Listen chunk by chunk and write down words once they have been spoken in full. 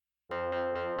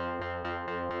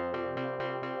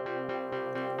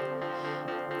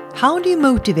How do you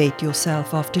motivate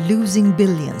yourself after losing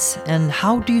billions, and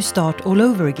how do you start all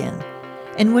over again?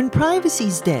 And when privacy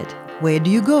is dead, where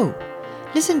do you go?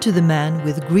 Listen to the man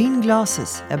with green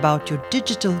glasses about your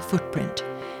digital footprint.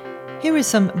 Here is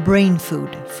some brain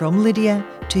food from Lydia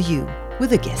to you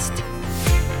with a guest.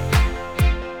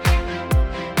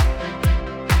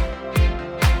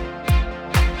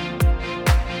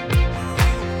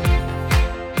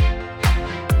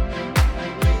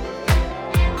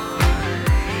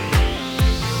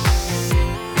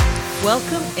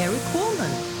 Welcome, Erik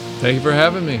Qualman. Thank you for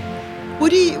having me.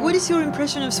 What is your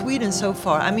impression of Sweden so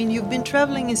far? I mean, you've been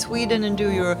traveling in Sweden and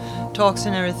do your talks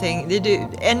and everything.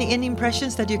 Any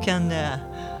impressions that you can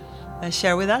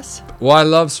share with us? Well, I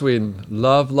love Sweden.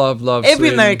 Love Every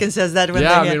Sweden. American says that when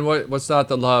yeah, they I mean, what's not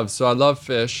to love? So I love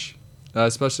fish. I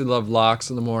especially love lox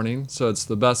in the morning. So it's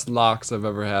the best lox I've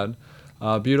ever had.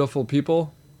 Beautiful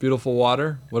people, beautiful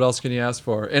water. What else can you ask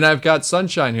for? And I've got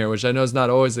sunshine here, which I know is not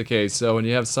always the case. So when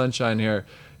you have sunshine here,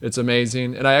 it's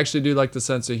amazing. And I actually do like the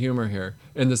sense of humor here,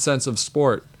 in the sense of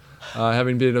sport.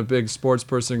 Having been a big sports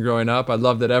person growing up, I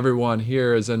love that everyone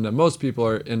here is into, most people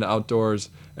are into outdoors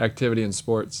activity and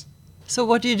sports. So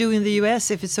what do you do in the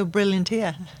US if it's so brilliant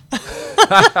here?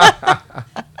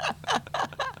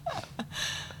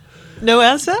 No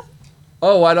answer?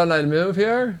 Oh, why don't I move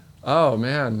here? Oh,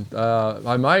 man.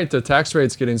 I might. The tax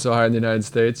rate's getting so high in the United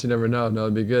States. You never know. No,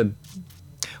 it'd be good.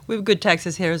 We have good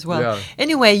taxes here as well. Yeah.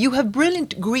 Anyway, you have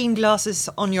brilliant green glasses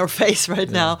on your face right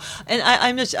now. And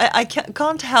I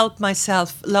can't help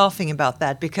myself laughing about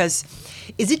that, because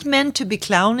is it meant to be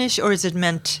clownish or is it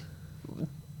meant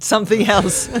something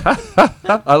else?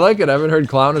 I like it. I haven't heard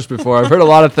clownish before. I've heard a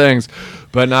lot of things,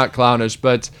 but not clownish.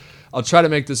 But I'll try to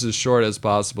make this as short as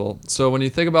possible. So when you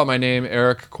think about my name,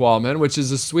 Erik Qualman, which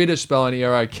is a Swedish spelling,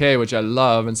 E-R-I-K, which I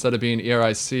love, instead of being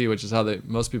E-R-I-C, which is how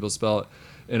most people spell it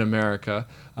in America.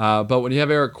 But when you have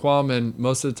Erik Qualman,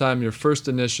 most of the time your first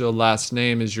initial last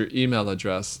name is your email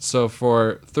address. So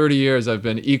for 30 years I've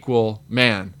been Equal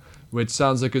Man, which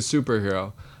sounds like a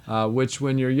superhero, which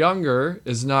when you're younger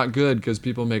is not good because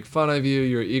people make fun of you,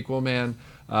 you're Equal Man.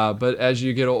 But as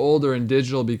you get older and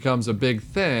digital becomes a big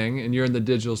thing, and you're in the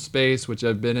digital space, which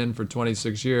I've been in for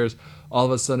 26 years, all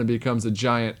of a sudden it becomes a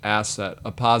giant asset,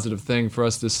 a positive thing for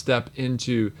us to step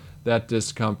into that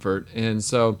discomfort. And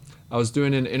so I was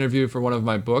doing an interview for one of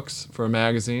my books for a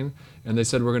magazine, and they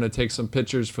said, we're going to take some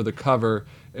pictures for the cover,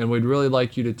 and we'd really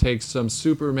like you to take some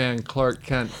Superman Clark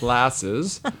Kent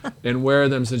glasses and wear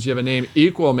them since you have a name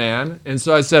Equal Man. And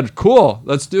so I said, cool,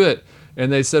 let's do it.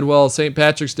 And they said, well, St.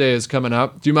 Patrick's Day is coming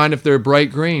up. Do you mind if they're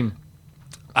bright green?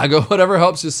 I go, whatever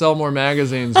helps you sell more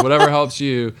magazines, whatever helps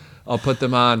you, I'll put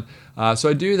them on. So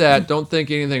I do that, don't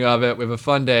think anything of it. We have a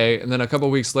fun day. And then a couple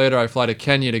of weeks later, I fly to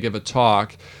Kenya to give a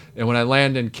talk. And when I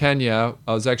land in Kenya,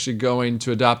 I was actually going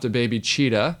to adopt a baby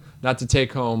cheetah, not to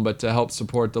take home, but to help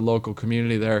support the local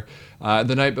community there.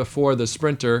 The night before, the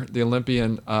sprinter, the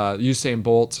Olympian Usain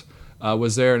Bolt,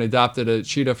 was there and adopted a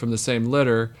cheetah from the same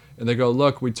litter. And they go,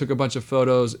 look, we took a bunch of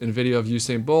photos and video of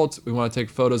Usain Bolt. We want to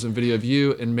take photos and video of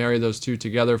you and marry those two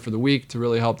together for the week to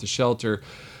really help the shelter.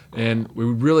 And we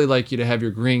would really like you to have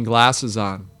your green glasses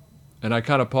on. And I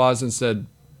kind of paused and said,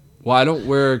 well, I don't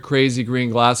wear crazy green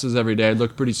glasses every day. I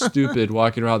look pretty stupid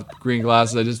walking around with green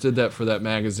glasses. I just did that for that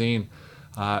magazine.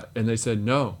 And they said,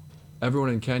 no, everyone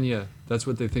in Kenya, that's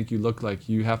what they think you look like.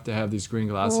 You have to have these green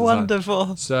glasses Wonderful.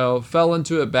 on. So fell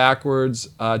into it backwards.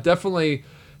 Definitely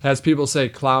has people say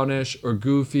clownish or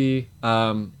goofy.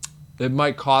 It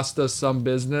might cost us some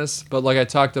business, but like I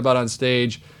talked about on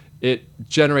stage, it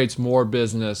generates more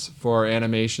business for our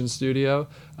animation studio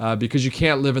because you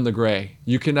can't live in the gray.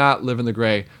 You cannot live in the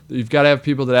gray. You've got to have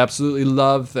people that absolutely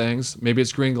love things. Maybe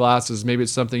it's green glasses. Maybe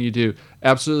it's something you do.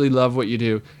 Absolutely love what you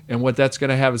do. And what that's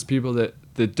going to have is people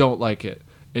that don't like it.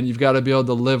 And you've got to be able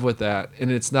to live with that.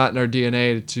 And it's not in our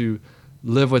DNA to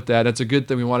live with that. It's a good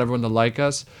thing. We want everyone to like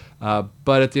us.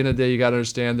 But at the end of the day, you got to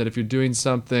understand that if you're doing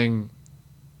something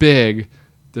big,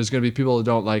 there's going to be people that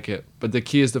don't like it. But the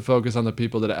key is to focus on the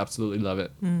people that absolutely love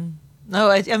it. No,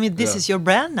 I mean, this is your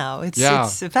brand now. It's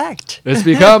a fact. It's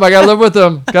become, I got to live with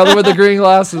them. Got to live with the green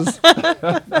glasses.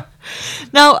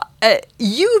 Now,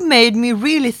 you made me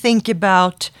really think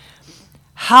about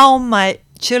how my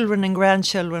children and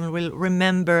grandchildren will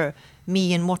remember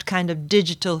me and what kind of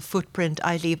digital footprint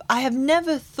I leave. I have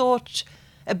never thought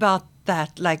about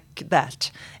that like that,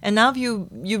 and now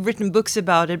you've written books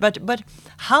about it, but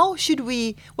how should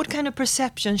we, what kind of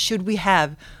perception should we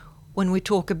have when we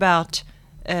talk about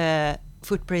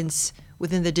footprints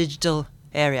within the digital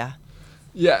area?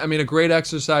 Yeah, I mean, a great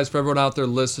exercise for everyone out there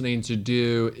listening to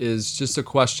do is just a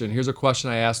question. Here's a question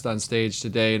I asked on stage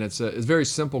today, and it's a very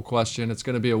simple question. It's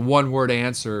going to be a one-word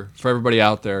answer for everybody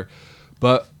out there.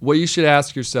 But what you should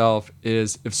ask yourself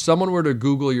is, if someone were to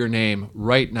Google your name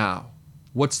right now,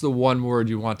 what's the one word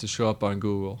you want to show up on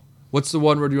Google? What's the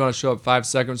one word you want to show up 5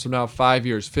 seconds from now, 5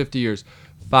 years, 50 years,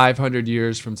 500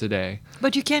 years from today?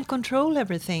 But you can't control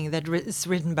everything that is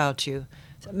written about you.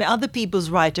 Other people's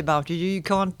write about you. You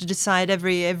can't decide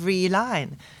every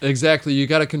line. Exactly. You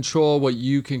got to control what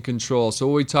you can control. So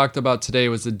what we talked about today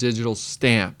was the digital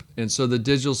stamp. And so the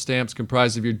digital stamp's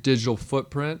comprised of your digital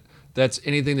footprint. That's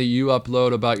anything that you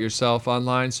upload about yourself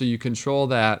online. So you control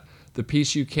that. The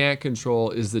piece you can't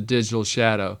control is the digital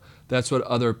shadow. That's what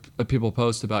other people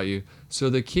post about you.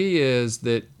 So the key is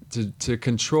that to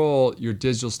control your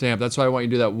digital stamp. That's why I want you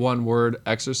to do that one word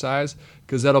exercise,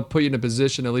 because that'll put you in a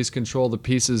position to at least control the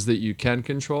pieces that you can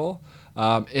control.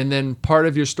 And then part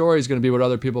of your story is going to be what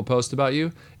other people post about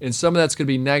you. And some of that's going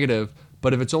to be negative,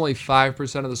 but if it's only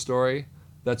 5% of the story,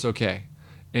 that's okay.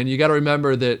 And you got to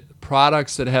remember that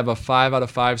products that have a 5 out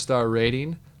of 5 star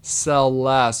rating sell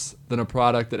less than a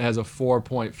product that has a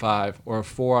 4.5 or a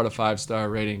 4 out of 5 star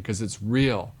rating, because it's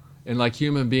real. And like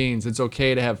human beings, it's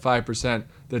okay to have 5%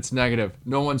 that's negative.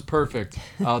 No one's perfect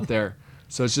out there.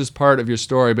 So it's just part of your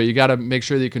story, but you got to make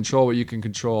sure that you control what you can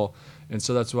control. And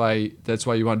so that's why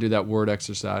you want to do that word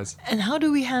exercise. And how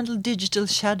do we handle digital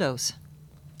shadows?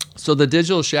 So the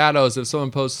digital shadows, if someone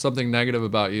posts something negative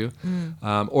about you,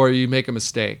 or you make a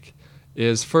mistake,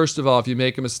 is first of all, if you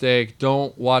make a mistake,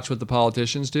 don't watch what the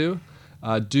politicians do.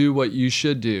 Do what you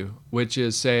should do, which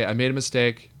is say, I made a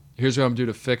mistake. Here's what I'm going to do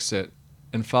to fix it,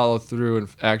 and follow through and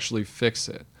actually fix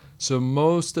it. So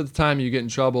most of the time you get in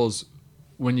trouble is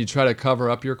when you try to cover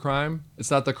up your crime. It's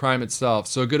not the crime itself.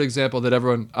 So a good example that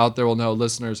everyone out there will know,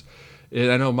 listeners,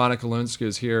 I know Monica Lewinsky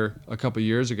was here a couple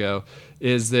years ago,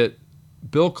 is that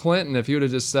Bill Clinton, if he would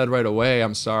have just said right away,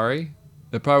 I'm sorry,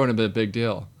 it probably wouldn't have been a big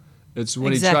deal. It's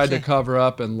when he tried to cover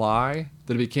up and lie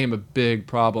that it became a big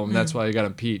problem. That's why he got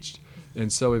impeached. And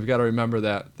so we've got to remember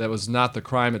that was not the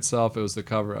crime itself, it was the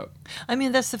cover-up. I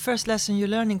mean, that's the first lesson you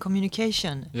learn in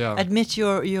communication. Yeah. Admit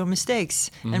your mistakes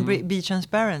and be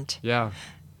transparent. Yeah.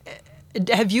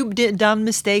 Have you done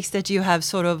mistakes that you have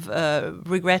sort of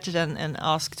regretted and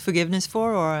asked forgiveness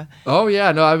for? Or? Oh,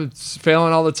 yeah. No, I'm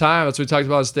failing all the time. That's what we talked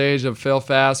about on stage, of fail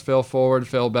fast, fail forward,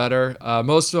 fail better.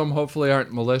 Most of them hopefully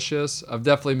aren't malicious. I've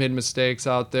definitely made mistakes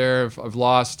out there. I've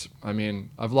lost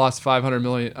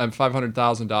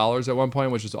 $500,000 at one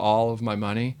point, which was all of my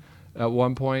money at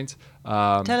one point.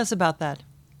 Tell us about that.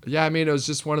 Yeah, I mean, it was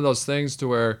just one of those things to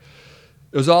where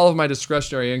it was all of my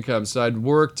discretionary income. So I'd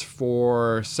worked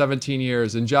for 17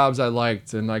 years in jobs I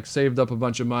liked and like saved up a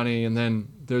bunch of money. And then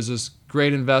there's this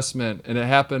great investment, and it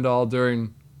happened all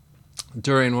during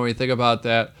when we think about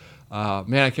that.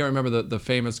 Man, I can't remember the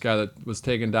famous guy that was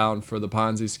taken down for the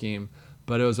Ponzi scheme,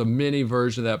 but it was a mini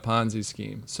version of that Ponzi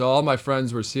scheme. So all my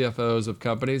friends were CFOs of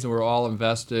companies, and we were all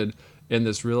invested in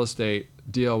this real estate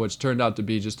deal, which turned out to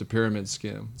be just a pyramid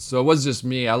scheme. So it wasn't just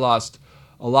me. I lost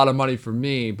a lot of money for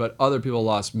me, but other people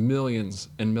lost millions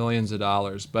and millions of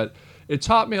dollars. But it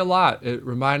taught me a lot. It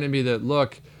reminded me that,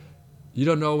 look, you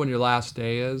don't know when your last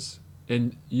day is,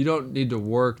 and you don't need to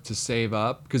work to save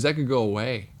up, because that could go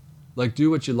away. Like,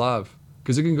 do what you love,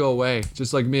 because it can go away.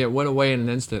 Just like me, it went away in an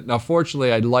instant. Now,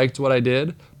 fortunately, I liked what I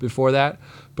did before that,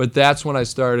 but that's when I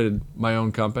started my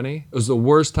own company. It was the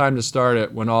worst time to start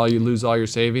it, when you lose all your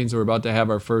savings. We're about to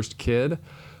have our first kid.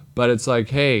 But it's like,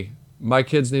 hey, my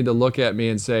kids need to look at me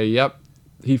and say, yep,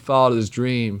 he followed his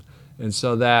dream. And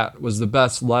so that was the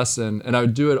best lesson, and I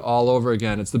would do it all over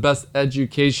again. It's the best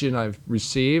education I've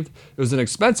received. It was an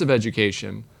expensive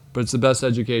education, but it's the best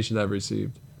education I've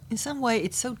received. In some way,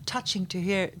 it's so touching to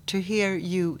hear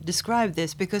you describe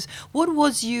this, because what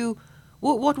did you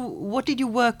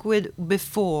work with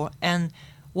before, and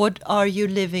what are you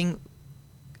living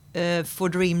for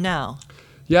dream now?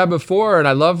 Yeah, before, and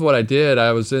I loved what I did.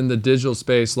 I was in the digital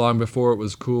space long before it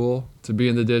was cool to be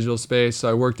in the digital space. So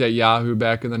I worked at Yahoo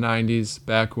back in the 90s,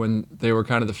 back when they were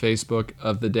kind of the Facebook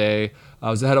of the day. I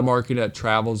was the head of marketing at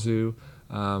Travelzoo.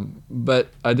 But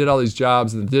I did all these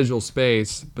jobs in the digital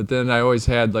space, but then I always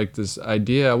had like this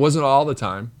idea. It wasn't all the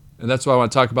time. And that's why I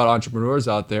want to talk about entrepreneurs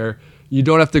out there. You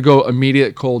don't have to go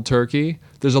immediate cold turkey.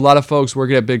 There's a lot of folks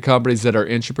working at big companies that are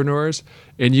entrepreneurs,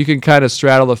 and you can kind of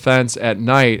straddle the fence at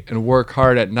night and work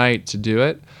hard at night to do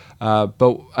it.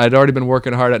 But I'd already been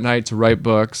working hard at night to write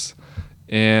books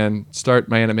and start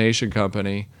my animation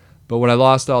company. But when I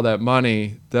lost all that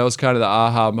money, that was kind of the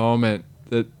aha moment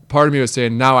that part of me was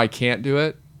saying, now I can't do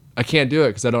it. I can't do it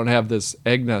because I don't have this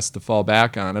egg nest to fall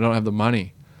back on. I don't have the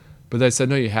money. But they said,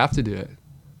 no, you have to do it.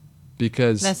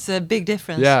 Because that's a big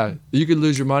difference. yeah, you could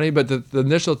lose your money, but the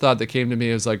initial thought that came to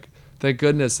me was like, thank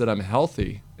goodness that I'm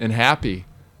healthy and happy,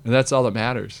 and that's all that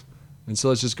matters. And so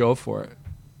let's just go for it.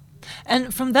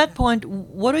 And from that point,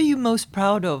 what are you most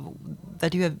proud of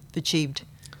that you have achieved?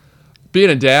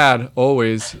 Being a dad,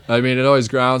 always. I mean, it always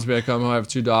grounds me. I come home, I have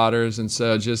 2 daughters, and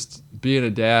so just being a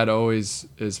dad always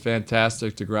is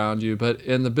fantastic to ground you. But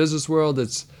in the business world,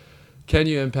 it's, can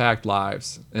you impact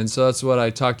lives? And so that's what I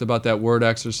talked about, that word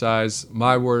exercise.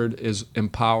 My word is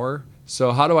empower.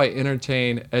 So how do I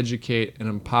entertain, educate, and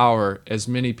empower as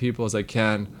many people as I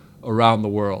can around the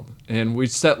world? And we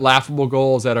set laughable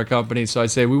goals at our company. So I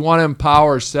say we want to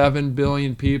empower 7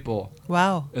 billion people.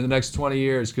 Wow. In the next 20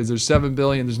 years, because there's 7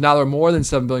 billion. There are more than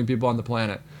 7 billion people on the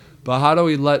planet. But how do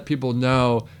we let people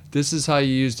know this is how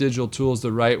you use digital tools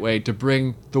the right way to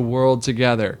bring the world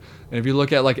together? And if you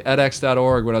look at like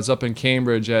edX.org, when I was up in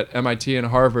Cambridge at MIT and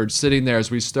Harvard, sitting there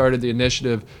as we started the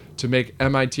initiative to make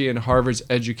MIT and Harvard's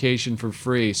education for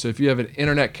free. So if you have an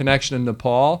internet connection in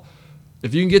Nepal,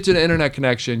 if you can get to the internet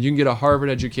connection, you can get a Harvard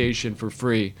education for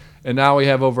free. And now we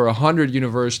have over 100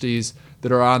 universities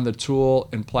that are on the tool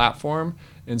and platform.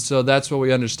 And so that's what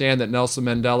we understand, that Nelson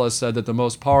Mandela said that the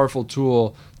most powerful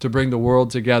tool to bring the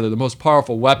world together, the most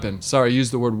powerful weapon, sorry, I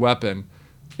used the word weapon,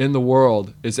 in the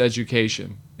world is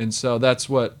education. And so that's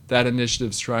what that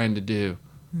initiative's trying to do.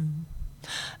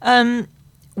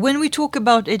 When we talk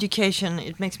about education,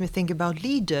 it makes me think about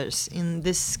leaders in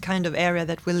this kind of area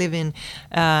that we live in,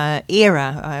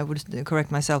 era, I would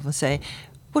correct myself and say.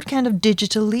 What kind of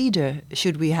digital leader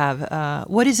should we have?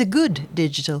 What is a good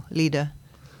digital leader?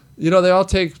 You know, they all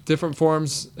take different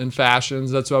forms and fashions.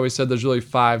 That's why we said there's really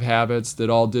 5 habits that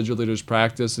all digital leaders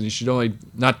practice, and you should only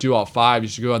not do all 5. You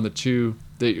should go on the 2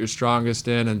 that you're strongest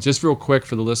in. And just real quick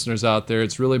for the listeners out there,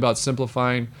 it's really about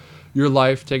simplifying your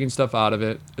life, taking stuff out of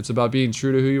it. It's about being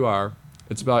true to who you are.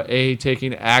 It's about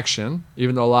taking action,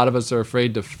 even though a lot of us are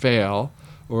afraid to fail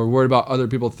or worried about other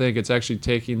people think. It's actually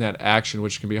taking that action,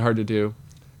 which can be hard to do.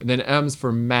 And then M's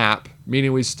for map,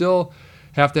 meaning we still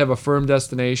have to have a firm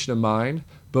destination in mind,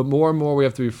 but more and more we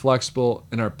have to be flexible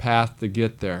in our path to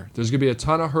get there. There's going to be a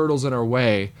ton of hurdles in our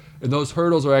way, and those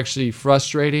hurdles are actually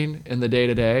frustrating in the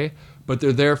day-to-day, but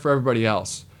they're there for everybody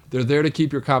else. They're there to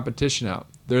keep your competition out.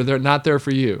 They're not there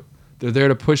for you. They're there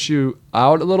to push you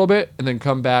out a little bit and then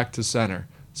come back to center.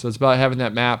 So it's about having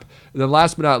that map. And then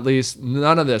last but not least,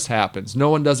 none of this happens. No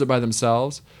one does it by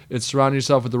themselves. It's surrounding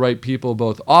yourself with the right people,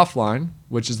 both offline,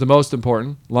 which is the most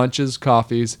important, lunches,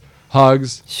 coffees,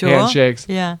 hugs, handshakes.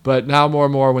 Yeah. But now more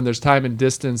and more when there's time and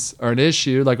distance are an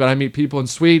issue, like when I meet people in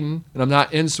Sweden and I'm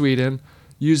not in Sweden,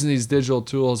 using these digital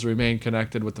tools to remain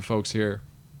connected with the folks here.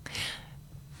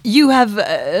 You have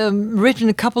written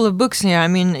a couple of books here. I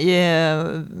mean,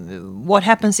 What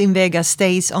Happens in Vegas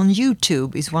Stays on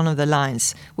YouTube is one of the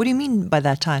lines. What do you mean by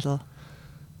that title?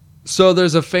 So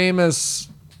there's a famous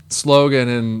slogan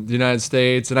in the United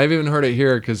States, and I've even heard it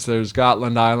here because there's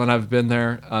Gotland Island. I've been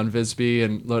there on Visby,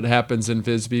 and what happens in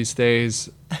Visby stays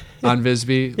on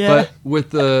Visby. Yeah. But with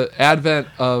the advent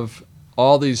of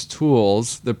all these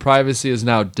tools, the privacy is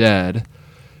now dead.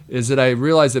 Is that I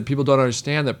realize that people don't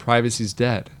understand that privacy is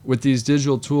dead. With these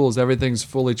digital tools, everything's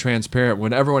fully transparent.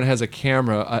 When everyone has a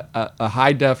camera, a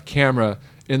high-def camera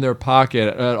in their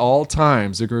pocket at all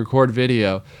times, they can record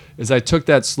video. As I took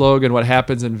that slogan, what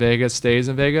happens in Vegas stays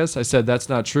in Vegas, I said that's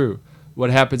not true.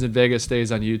 What happens in Vegas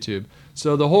stays on YouTube.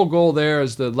 So the whole goal there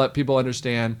is to let people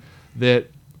understand that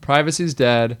privacy is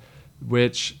dead,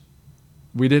 which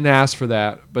we didn't ask for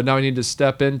that, but now we need to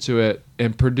step into it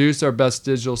and produce our best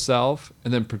digital self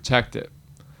and then protect it.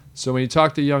 So when you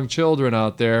talk to young children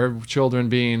out there, children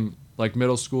being like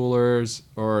middle schoolers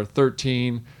or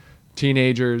 13,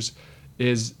 teenagers,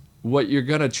 is what you're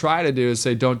going to try to do is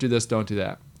say, don't do this, don't do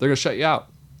that. They're going to shut you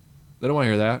out. They don't want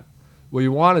to hear that. What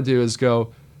you want to do is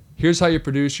go, here's how you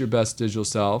produce your best digital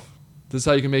self. This is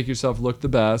how you can make yourself look the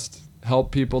best,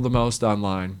 help people the most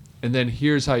online, and then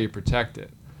here's how you protect it.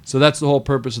 So that's the whole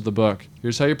purpose of the book.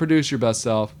 Here's how you produce your best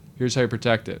self. Here's how you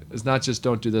protect it. It's not just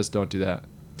don't do this, don't do that.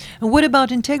 And what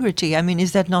about integrity? I mean,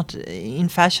 is that not in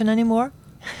fashion anymore?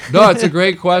 No, it's a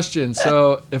great question.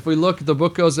 So if we look, the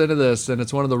book goes into this, and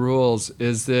it's one of the rules,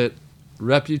 is that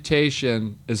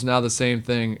reputation is now the same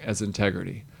thing as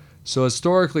integrity. So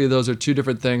historically, those are 2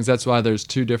 different things. That's why there's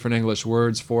 2 different English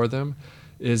words for them.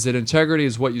 Is that integrity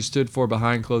is what you stood for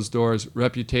behind closed doors.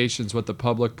 Reputation is what the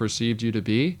public perceived you to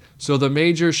be. So the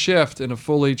major shift in a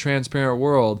fully transparent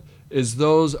world is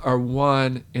those are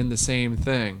one in the same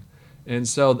thing. And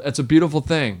so it's a beautiful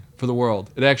thing for the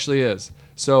world. It actually is.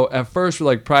 So at first we're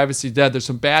like, privacy dead. There's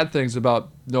some bad things about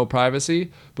no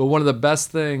privacy, but one of the best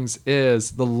things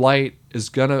is the light is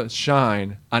gonna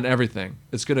shine on everything.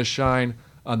 It's gonna shine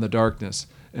on the darkness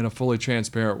in a fully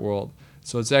transparent world.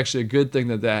 So it's actually a good thing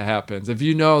that that happens. If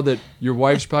you know that your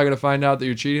wife's probably gonna find out that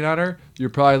you're cheating on her,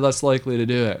 you're probably less likely to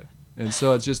do it. And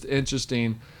so it's just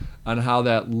interesting on how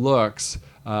that looks.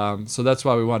 So that's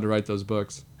why we wanted to write those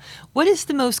books. What is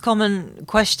the most common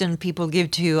question people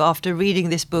give to you after reading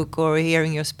this book or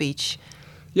hearing your speech?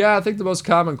 Yeah, I think the most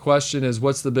common question is,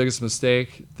 what's the biggest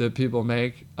mistake that people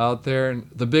make out there? And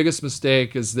the biggest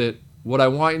mistake is that what I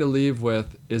want you to leave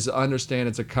with is understand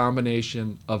it's a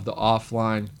combination of the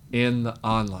offline and the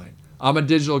online. I'm a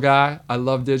digital guy. I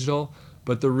love digital.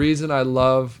 But the reason I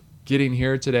love getting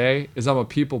here today is I'm a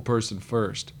people person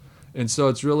first. And so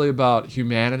it's really about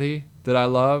humanity that I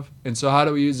love. And so how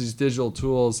do we use these digital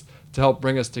tools to help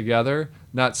bring us together,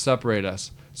 not separate us?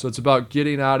 So it's about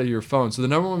getting out of your phone. So the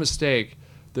number one mistake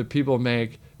that people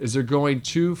make is they're going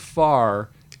too far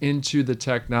into the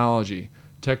technology.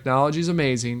 Technology is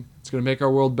amazing. It's going to make our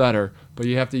world better, but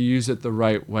you have to use it the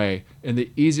right way. And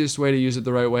the easiest way to use it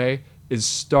the right way is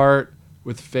start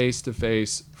with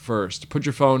face-to-face first. Put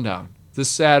your phone down. This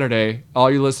Saturday, all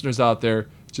you listeners out there,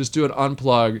 just do an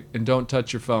unplug and don't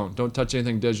touch your phone. Don't touch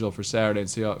anything digital for Saturday and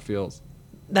see how it feels.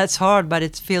 That's hard, but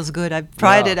it feels good. I've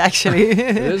tried it, actually.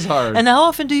 It is hard. And how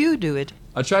often do you do it?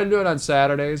 I try to do it on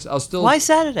Saturdays. Why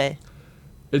Saturday?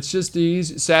 It's just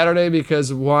easy. Saturday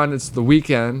because, one, it's the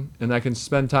weekend and I can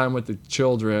spend time with the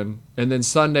children. And then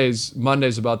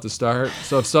Monday's about to start.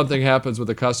 So if something happens with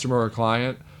a customer or a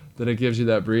client, then it gives you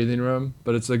that breathing room.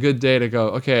 But it's a good day to go,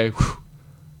 okay,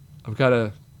 I've got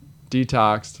to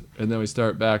detoxed, and then we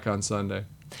start back on Sunday.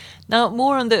 Now,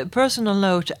 more on the personal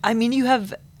note, I mean, you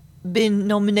have been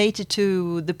nominated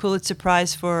to the Pulitzer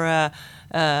Prize for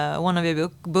one of your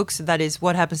books, that is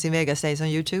What Happens in Vegas Stays on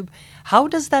YouTube. How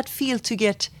does that feel to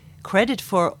get credit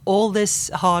for all this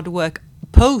hard work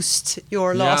post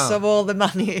your loss of all the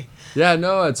money? Yeah,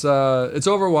 no, it's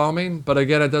overwhelming, but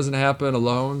again, it doesn't happen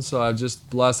alone, so I'm just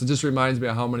blessed. It just reminds me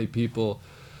of how many people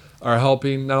are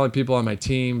helping, not only people on my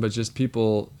team, but just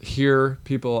people here,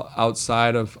 people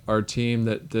outside of our team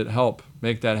that help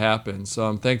make that happen. So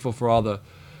I'm thankful for all the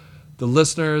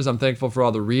listeners. I'm thankful for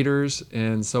all the readers.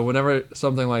 And so whenever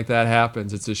something like that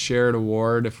happens, it's a shared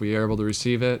award if we are able to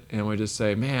receive it. And we just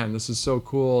say, man, this is so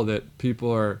cool that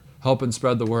people are helping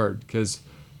spread the word, because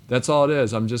that's all it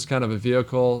is. I'm just kind of a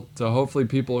vehicle to hopefully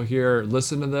people here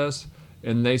listen to this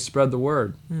and they spread the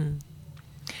word.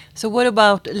 So what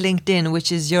about LinkedIn,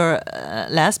 which is your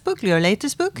last book, your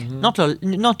latest book?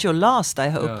 Mm-hmm. Not your last, I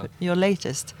hope, your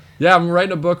latest. Yeah, I'm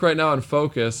writing a book right now on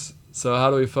focus. So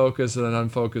how do we focus in an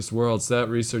unfocused world? So that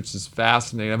research is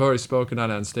fascinating. I've already spoken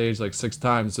on it on stage like 6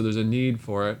 times, so there's a need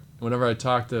for it. Whenever I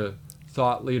talk to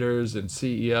thought leaders and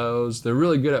CEOs, they're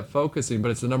really good at focusing,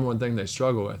 but it's the number one thing they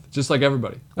struggle with, just like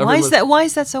everybody. Why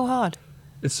is that so hard?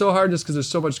 It's so hard just because there's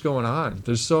so much going on.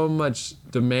 There's so much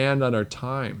demand on our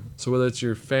time. So whether it's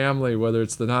your family, whether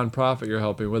it's the nonprofit you're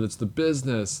helping, whether it's the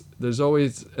business, there's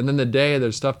always, and then the day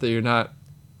there's stuff that you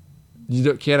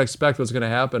can't expect what's going to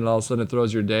happen, and all of a sudden it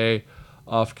throws your day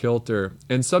off kilter.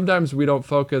 And sometimes we don't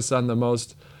focus on the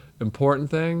most important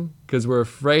thing because we're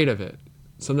afraid of it.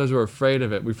 Sometimes we're afraid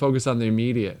of it. We focus on the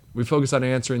immediate. We focus on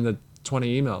answering the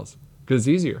 20 emails because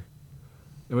it's easier.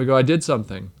 And we go, I did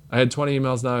something. I had 20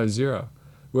 emails, now I have 0.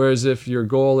 Whereas if your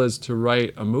goal is to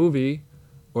write a movie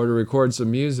or to record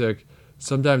some music,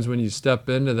 sometimes when you step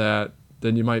into that,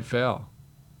 then you might fail.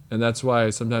 And that's why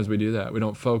sometimes we do that. We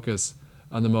don't focus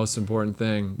on the most important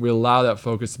thing. We allow that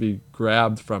focus to be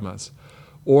grabbed from us.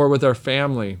 Or with our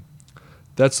family,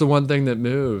 that's the one thing that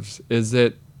moves, is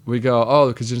that we go, oh,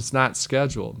 because it's not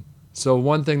scheduled. So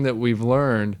one thing that we've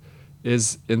learned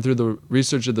is, and through the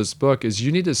research of this book, is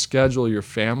you need to schedule your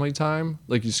family time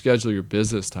like you schedule your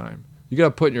business time. You got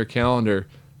to put in your calendar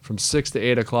from 6 to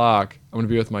 8 o'clock, I'm going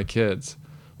to be with my kids.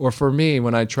 Or for me,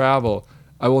 when I travel,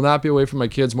 I will not be away from my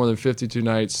kids more than 52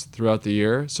 nights throughout the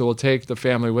year. So we'll take the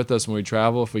family with us when we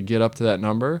travel if we get up to that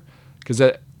number, because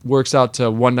that works out to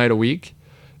 1 night a week.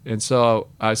 And so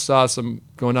I saw some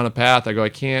going down a path. I go, I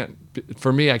can't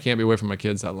be away from my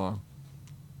kids that long.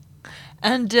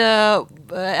 And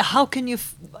how can you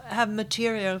have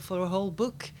material for a whole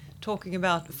book talking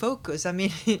about focus? I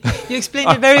mean, you explained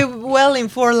it very well in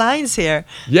 4 lines here.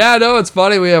 Yeah, no, it's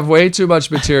funny. We have way too much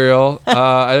material.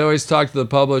 I always talk to the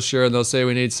publisher, and they'll say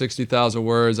we need 60,000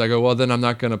 words. I go, well, then I'm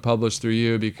not going to publish through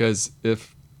you, because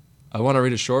if I want to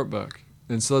read a short book.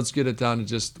 And so let's get it down to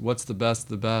just what's the best of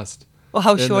the best. Well,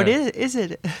 how short is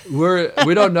it?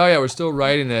 We don't know yet. We're still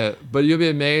writing it. But you'll be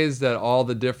amazed at all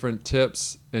the different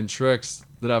tips and tricks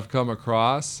that I've come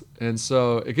across. And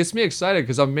so it gets me excited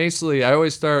because I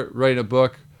always start writing a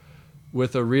book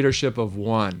with a readership of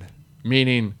one,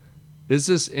 meaning, is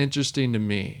this interesting to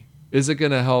me? Is it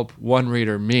going to help one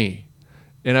reader, me?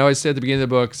 And I always say at the beginning of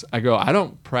the books, I go, I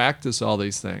don't practice all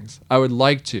these things. I would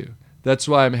like to. That's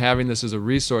why I'm having this as a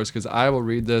resource, because I will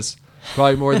read this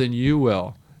probably more than you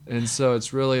will. And so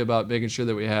it's really about making sure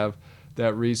that we have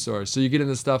that resource. So you get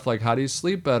into stuff like, how do you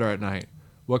sleep better at night?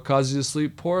 What causes you to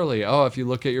sleep poorly? Oh, if you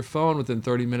look at your phone within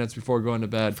 30 minutes before going to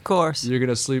bed, Of course. you're going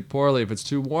to sleep poorly. If it's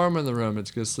too warm in the room,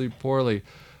 it's going to sleep poorly.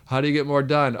 How do you get more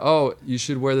done? Oh, you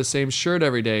should wear the same shirt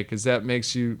every day because that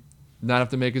makes you not have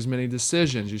to make as many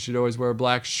decisions. You should always wear a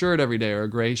black shirt every day or a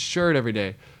gray shirt every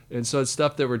day. And so it's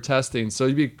stuff that we're testing. So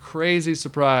you'd be crazy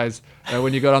surprised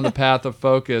when you go down the path of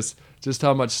focus, just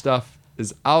how much stuff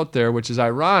is out there, which is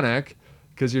ironic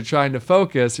because you're trying to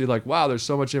focus. You're like, wow, there's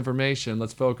so much information.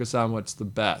 Let's focus on what's the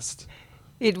best.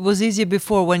 It was easier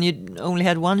before when you only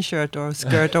had one shirt or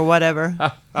skirt or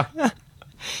whatever.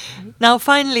 Now,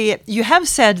 finally, you have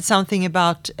said something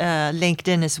about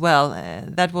LinkedIn as well.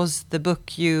 That was the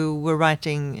book you were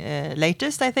writing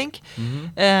latest, I think.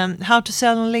 Mm-hmm. How to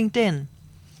sell on LinkedIn.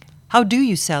 How do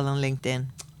you sell on LinkedIn?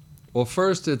 Well,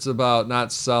 first, it's about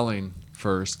not selling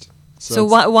first. So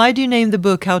why do you name the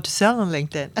book How to Sell on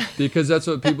LinkedIn? Because that's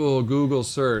what people will Google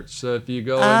search. So if you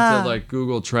go into like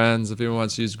Google Trends, if anyone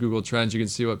wants to use Google Trends, you can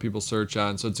see what people search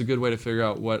on. So it's a good way to figure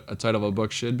out what a title of a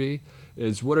book should be,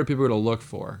 is what are people going to look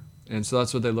for? And so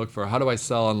that's what they look for. How do I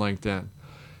sell on LinkedIn?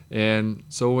 And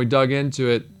so when we dug into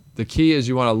it, the key is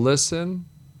you want to listen,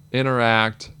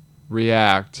 interact,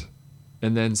 react,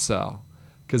 and then sell.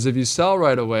 Because if you sell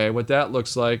right away, what that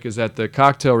looks like is at the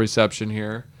cocktail reception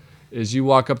here, is you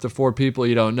walk up to 4 people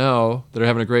you don't know that are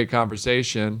having a great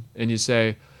conversation, and you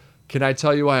say, can I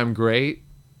tell you why I'm great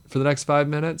for the next 5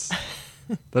 minutes?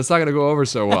 That's not going to go over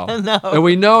so well. No. And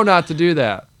we know not to do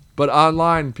that. But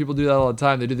online, people do that all the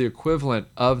time. They do the equivalent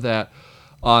of that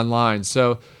online.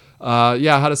 So, how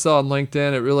to sell on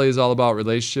LinkedIn, it really is all about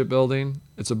relationship building.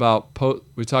 It's about,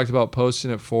 we talked about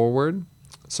posting it forward.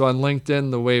 So on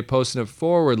LinkedIn, the way posting it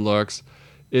forward looks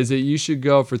is that you should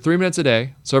go for 3 minutes a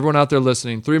day. So everyone out there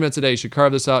listening, 3 minutes a day, you should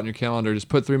carve this out in your calendar. Just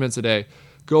put 3 minutes a day.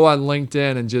 Go on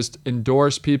LinkedIn and just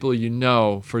endorse people you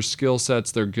know for skill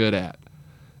sets they're good at.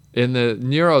 And the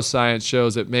neuroscience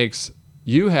shows it makes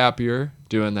you happier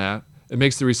doing that. It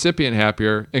makes the recipient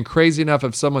happier. And crazy enough,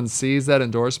 if someone sees that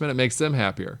endorsement, it makes them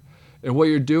happier. And what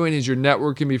you're doing is you're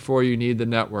networking before you need the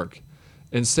network.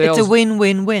 And sales, it's a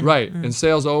win-win-win. Right. And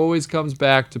sales always comes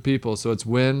back to people. So it's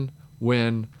win,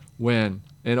 win, win.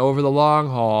 And over the long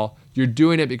haul, you're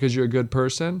doing it because you're a good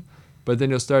person, but then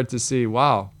you'll start to see,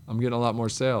 wow, I'm getting a lot more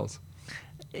sales.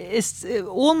 It's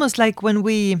almost like when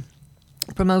we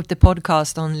promote the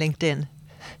podcast on LinkedIn.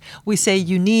 We say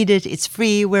you need it, it's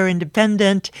free, we're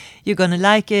independent, you're going to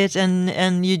like it,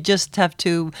 and you just have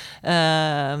to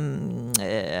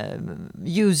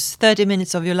use 30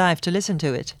 minutes of your life to listen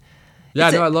to it. Yeah,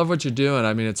 I love what you're doing.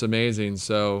 I mean, it's amazing.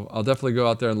 So I'll definitely go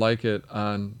out there and like it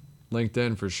on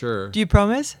LinkedIn for sure. Do you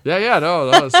promise? Yeah,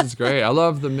 no, this is great. I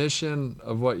love the mission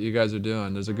of what you guys are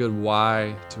doing. There's a good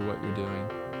why to what you're doing.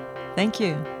 Thank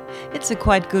you. It's a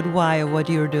quite good why of what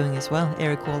you're doing as well,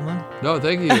 Erik Qualman. No,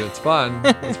 thank you. It's fun.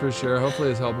 That's for sure. Hopefully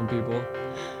it's helping people.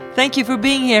 Thank you for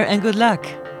being here and good luck.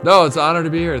 No, it's an honor to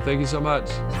be here. Thank you so much.